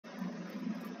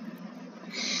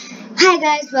Hi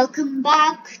guys, welcome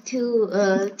back to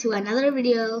another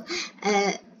video.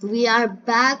 We are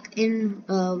back in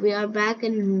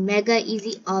Mega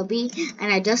Easy Obby,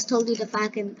 and I just told you the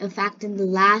fact in the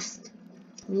last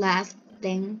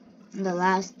thing in the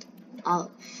last uh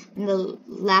in the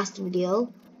last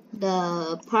video,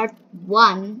 the part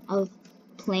 1 of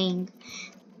playing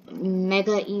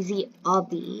Mega Easy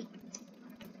Obby,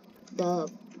 the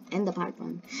in the part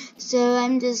 1. So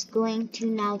I'm just going to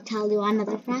now tell you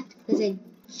another fact because I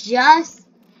just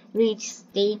reached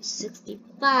stage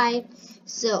 65.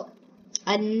 So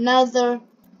another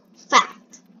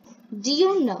fact. Do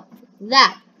you know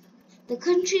that the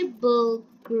country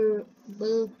Bulgaria,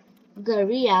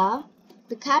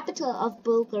 the capital of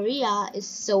Bulgaria is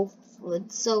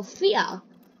Sofia,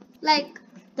 like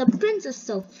the Princess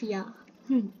Sophia.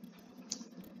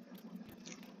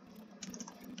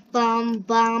 Bum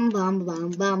bum bum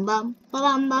bum bum bum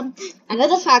bum bum.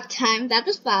 Another fact time. That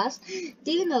was fast.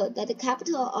 Do you know that the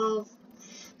capital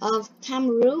of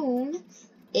Cameroon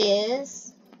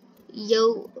is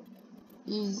Yakundi?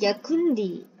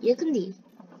 Yakundi.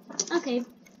 Okay.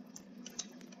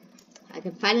 I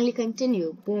can finally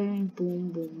continue. Boom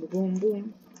boom boom boom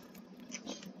boom.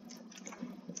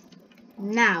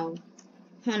 Now.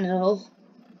 Oh no.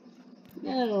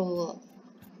 No.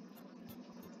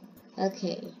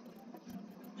 Okay.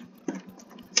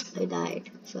 I died,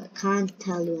 so I can't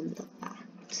tell you another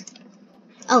fact.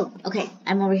 Oh, okay,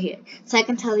 I'm over here, so I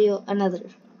can tell you another.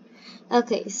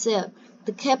 Okay, so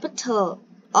the capital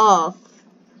of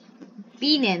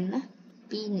Benin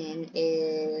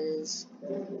is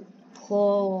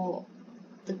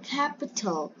the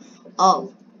capital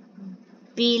of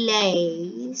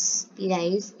Belize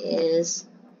is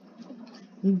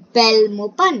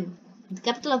Belmopan. The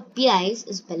capital of Belize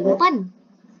is Belmopan.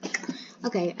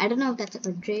 Okay, I don't know if that's a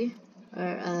country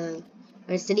or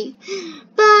a city,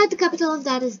 but the capital of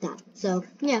that is that. So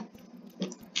yeah,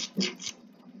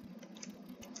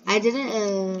 I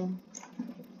didn't.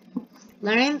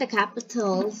 Learning the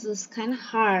capitals is kind of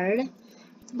hard,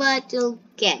 but you'll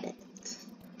get it.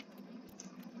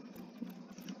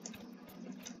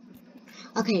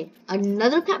 Okay,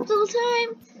 another capital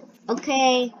time.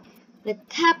 Okay, the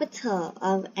capital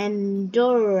of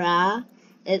Andorra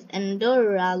is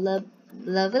Andorra la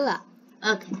Vella.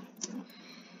 Okay.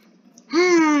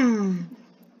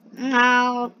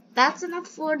 Now, that's enough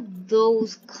for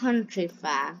those country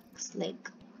facts.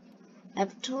 Like,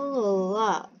 I've told a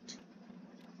lot.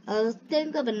 I'll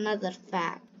think of another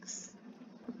facts.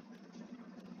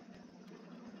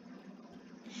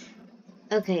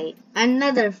 Okay,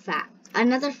 another fact.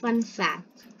 Another fun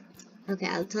fact. Okay,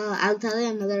 I'll tell you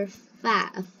another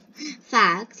fact,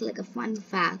 like a fun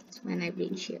fact when I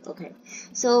reach here. Okay,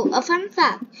 so a fun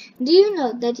fact. Do you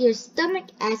know that your stomach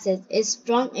acid is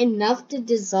strong enough to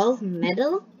dissolve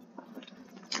metal?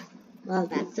 Well,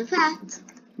 that's a fact.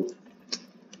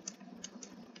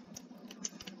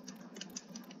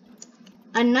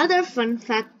 Another fun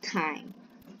fact time.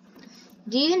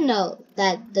 Do you know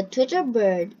that the Twitter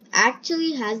bird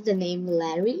actually has the name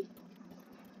Larry?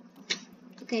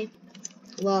 Okay,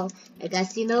 well, I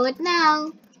guess you know it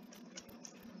now.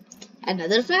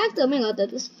 Another fact. Oh my god,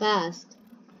 that was fast.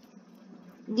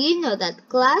 Do you know that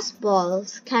glass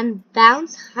balls can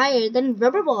bounce higher than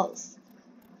rubber balls?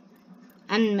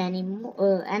 And many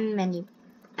more, and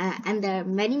there are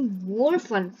many more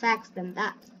fun facts than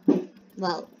that.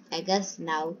 Well, I guess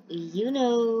now you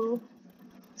know.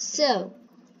 So,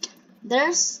 there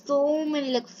are so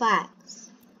many like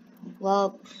facts.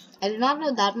 Well, I do not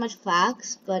know that much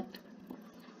facts, but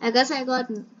I guess I got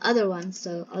other ones,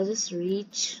 so I'll just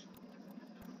reach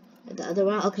the other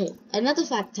one. Okay, another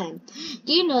fact time.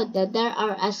 Do you know that there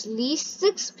are at least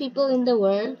 6 people in the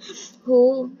world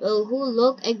who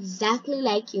look exactly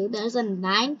like you? There's a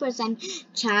 9%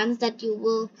 chance that you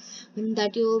will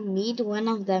meet one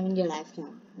of them in your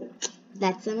lifetime.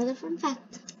 That's another fun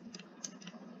fact.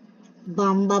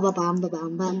 Bum bum bum bum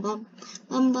bum bum bum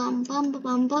bum bum bum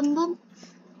bum bum bum.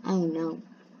 Oh no.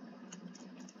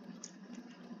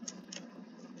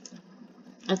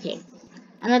 Okay.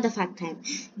 Another fact time.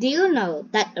 Do you know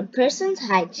that a person's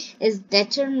height is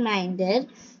determined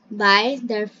by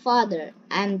their father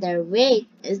and their weight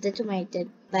is determined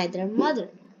by their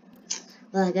mother?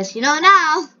 Well, I guess you know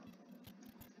now.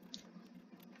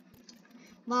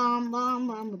 Bum bum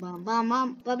bum bum bum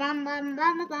bum bum bum bum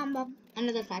bum bum bum.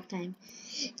 Another fact time.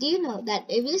 Do you know that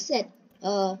if you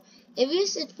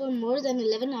sit for more than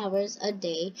 11 hours a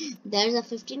day, there's a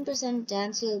 15%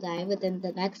 chance you'll die within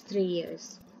the next 3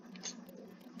 years?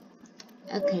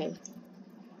 Okay,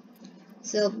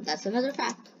 so that's another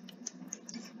fact.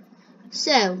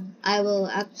 So I will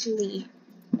actually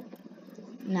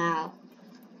Now,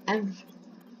 I'm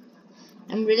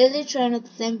really trying to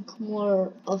think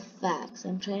more of facts.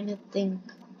 I'm trying to think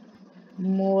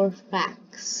more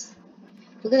facts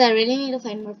because I really need to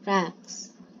find more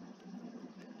facts.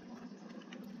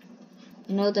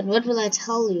 You know, then what will I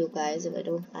tell you guys if I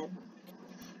don't find?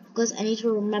 Because I need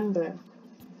to remember.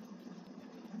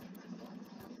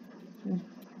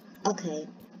 Okay,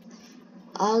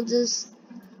 I'll just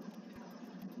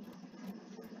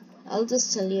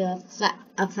tell you a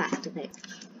fact. Okay.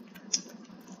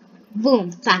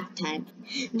 Boom, fact time.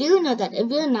 Do you know that if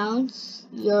you announce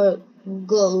your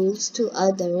goals to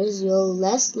others, you're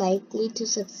less likely to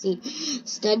succeed?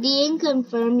 Studying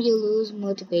confirm you lose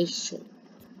motivation.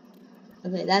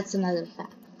 Okay, that's another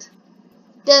fact.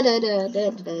 Da da da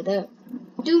da da da.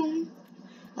 Doom.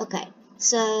 Okay,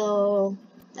 so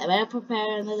I better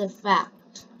prepare another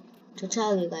fact to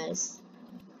tell you guys.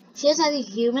 Here's all the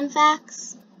human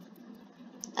facts.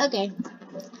 Okay,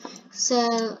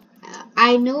 so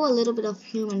I know a little bit of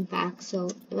human facts, so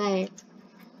if I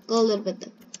go a little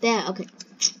bit there, okay.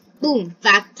 Boom,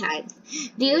 fact time.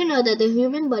 Do you know that the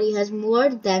human body has more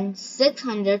than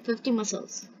 650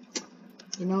 muscles?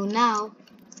 You know now.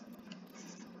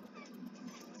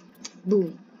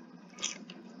 Boom.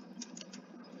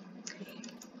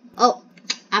 Oh,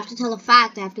 I have to tell a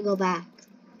fact, I have to go back.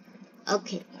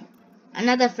 Okay,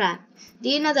 another fact. Do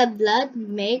you know that blood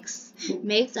makes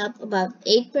up about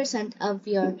 8% of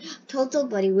your total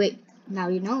body weight? Now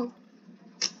you know.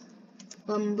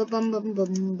 Bum bum bum bum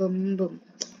bum bum bum.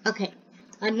 Okay,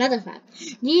 another fact.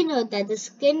 Do you know that the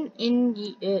skin in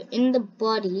the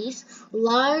body's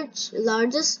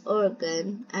largest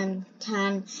organ and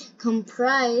can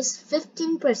comprise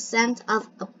 15% of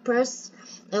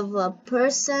a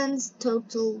person's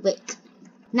total weight?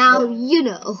 Now you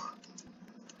know.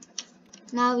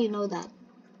 Now you know that.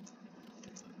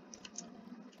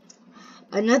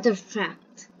 Another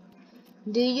fact.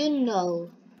 Do you know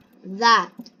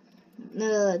that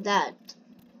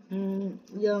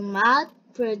your mouth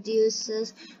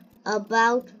produces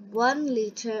about 1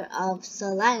 liter of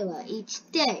saliva each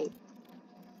day?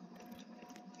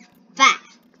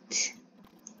 Fact.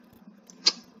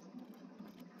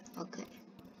 Okay.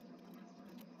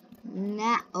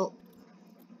 Now,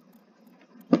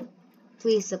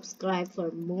 please subscribe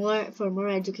for more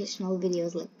educational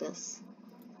videos like this.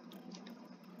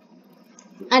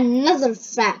 Another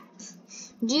fact.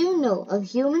 Do you know a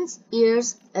human's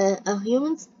ears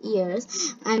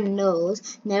and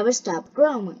nose never stop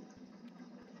growing?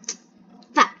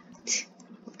 Fact.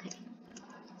 Okay.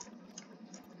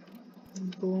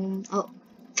 Boom. Oh.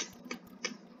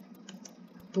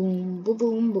 Boom. Boom.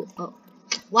 Boom. Boom. Oh.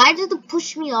 Why does it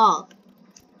push me off?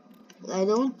 I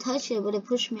don't touch it, but it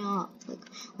pushes me off. Like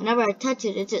whenever I touch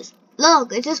it, it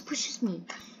just pushes me.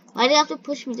 Why do you have to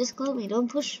push me? Just call me. Don't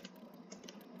push.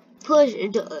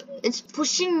 It's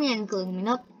pushing me and killing me,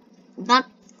 not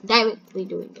directly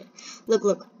doing it.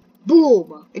 Look,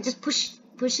 boom! It just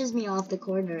pushes me off the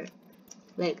corner.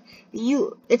 Like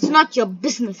it's not your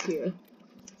business here.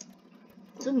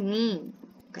 So mean.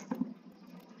 Okay.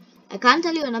 I can't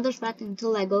tell you another fact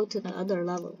until I go to the other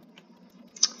level.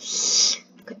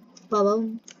 Okay.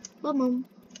 Ba-boom, ba-boom,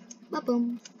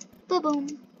 ba-boom, ba-boom.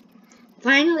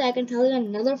 Finally, I can tell you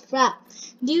another fact.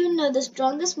 Do you know the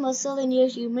strongest muscle in your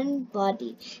human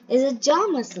body is a jaw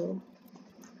muscle?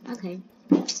 Okay.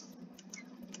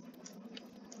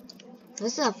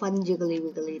 This is a fun jiggly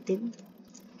wiggly thing.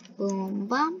 Boom,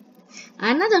 bam.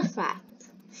 Another fact.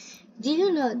 Do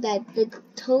you know that the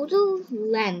total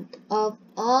length of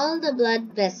all the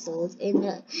blood vessels in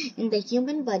the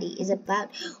human body is about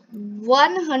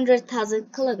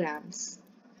 100,000 kilograms?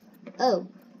 Oh.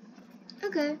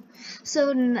 Okay,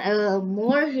 so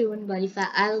more human body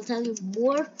fact. I'll tell you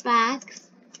more facts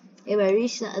if I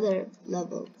reach the other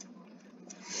level.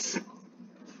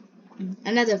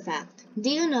 Another fact.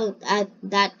 Do you know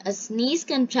that a sneeze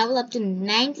can travel up to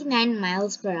 99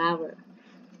 miles per hour?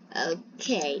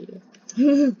 Okay.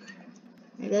 I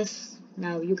guess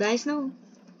now you guys know.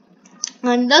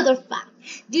 Another fact.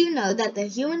 Do you know that the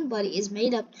human body is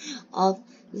made up of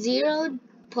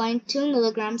 0.2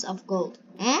 milligrams of gold?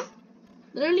 Eh?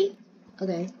 Literally?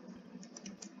 Okay.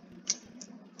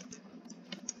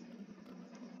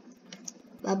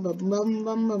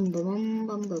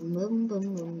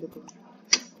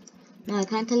 Now I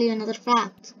can't tell you another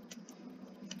fact.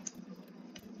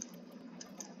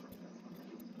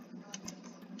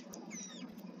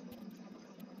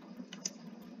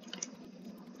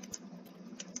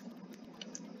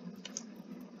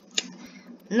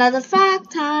 Another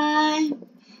fact time.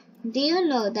 Do you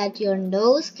know that your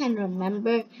nose can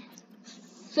remember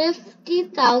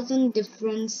 50,000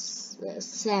 different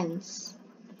scents.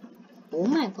 Oh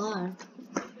my god.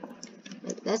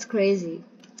 Like, that's crazy.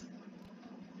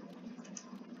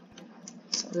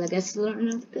 So I guess learn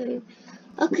of the.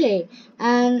 Okay,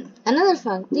 and another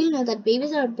fact. Do you know that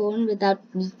babies are born without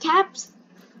kneecaps?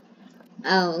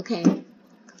 Oh, okay.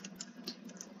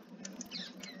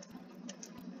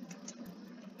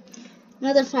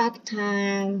 Another fact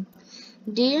time.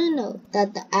 Do you know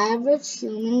that the average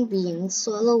human being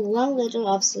swallow 1 liter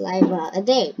of saliva a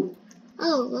day?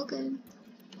 Oh, okay.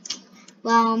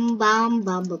 Bum bum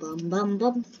bum bum bum bum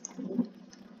bum.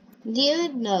 Do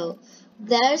you know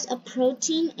there's a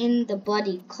protein in the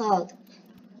body called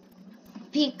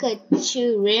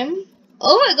Pikachu rim?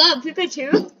 Oh my god,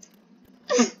 Pikachu!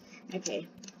 Okay.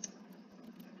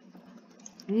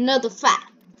 Another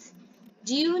fact.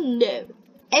 Do you know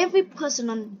every person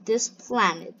on this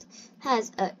planet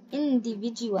has an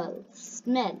individual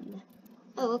smell?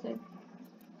 Oh, okay.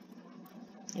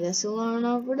 I guess we'll learn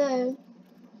over there.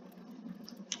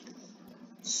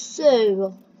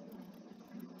 So,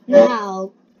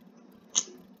 now,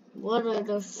 what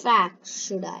other facts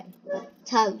should I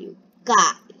tell you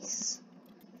guys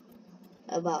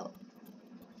about?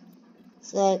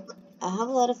 It's like, I have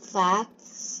a lot of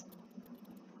facts,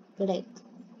 but like,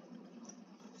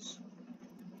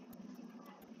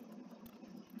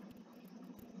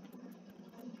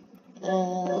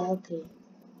 okay.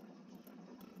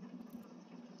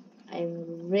 I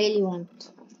really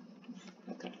want,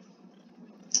 okay.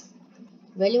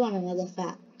 Really want another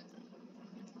fact.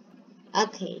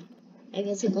 Okay. I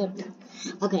guess I got,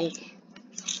 okay.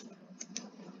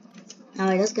 Now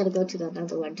I just gotta go to the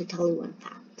another one to tell you one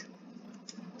fact.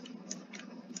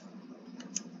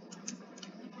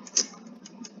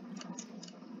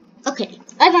 Okay,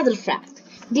 another fact.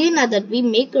 Do you know that we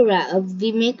make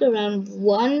around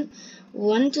 1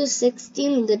 to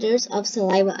 16 liters of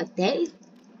saliva a day?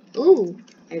 Ooh,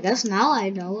 I guess now I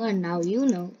know, and now you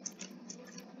know.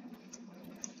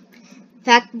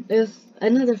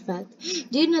 Another fact.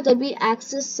 Do you know that we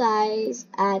exercise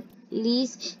at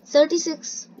least 30?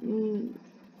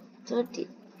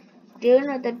 Do you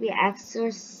know that we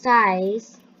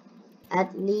exercise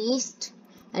at least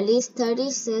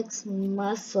 36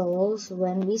 muscles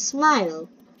when we smile?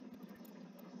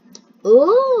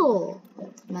 Oh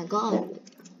my god.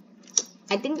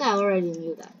 I think I already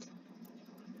knew that.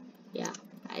 Yeah,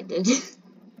 I did.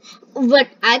 But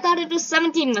I thought it was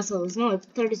 17 muscles. No, it's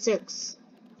 36.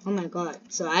 Oh my god.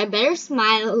 So I better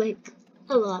smile like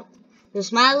a lot. So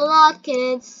smile a lot,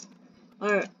 kids.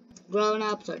 Or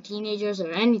grown-ups or teenagers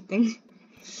or anything.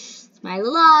 Smile a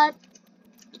lot.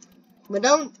 But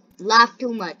don't laugh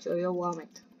too much or you'll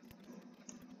vomit.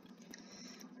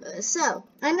 So,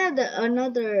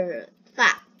 another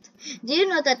fact. Do you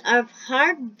know that our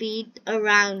hearts beat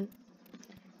around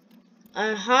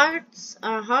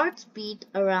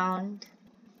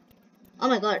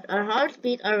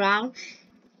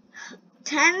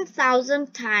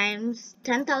 10,000 times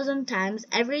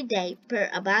every day per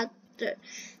about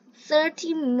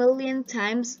 30 million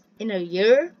times in a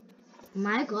year?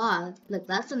 My god, like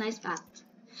that's a nice fact.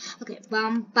 Okay,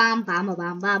 bum bum bum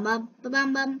bum bum bum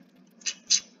bum bum.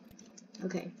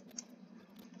 Okay,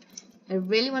 I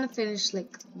really want to finish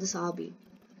like this hobby.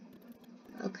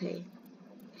 Okay.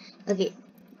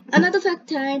 Another fact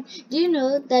time. Do you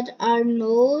know that our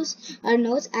nose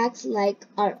acts like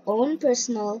our own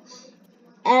personal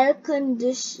air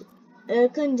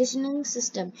conditioning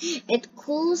system? It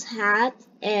cools hot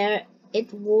air,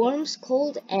 it warms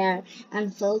cold air,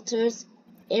 and filters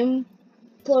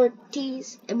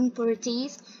impurities.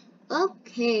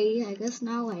 Okay, I guess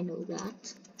now I know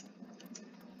that.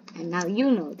 And now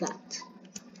you know that.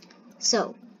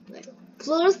 So,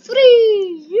 floor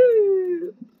 3!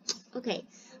 Yeah. Okay,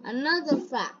 another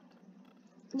fact.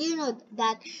 Do you know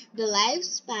that the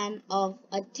lifespan of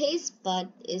a taste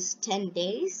bud is 10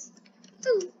 days?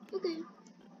 Oh, okay.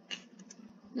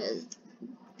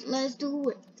 Let's do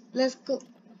it. Let's go.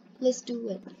 Let's do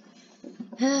it.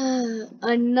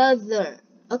 Another.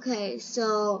 Okay,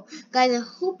 so guys, I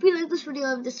hope you like this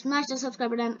video. Just smash the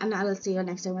subscribe button, and I'll see you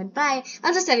next time. Bye.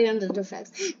 I'll just tell you another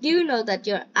fact. Do you know that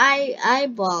your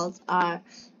eyeballs are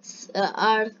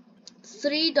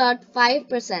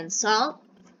 3.5% salt?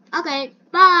 Okay,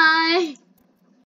 bye.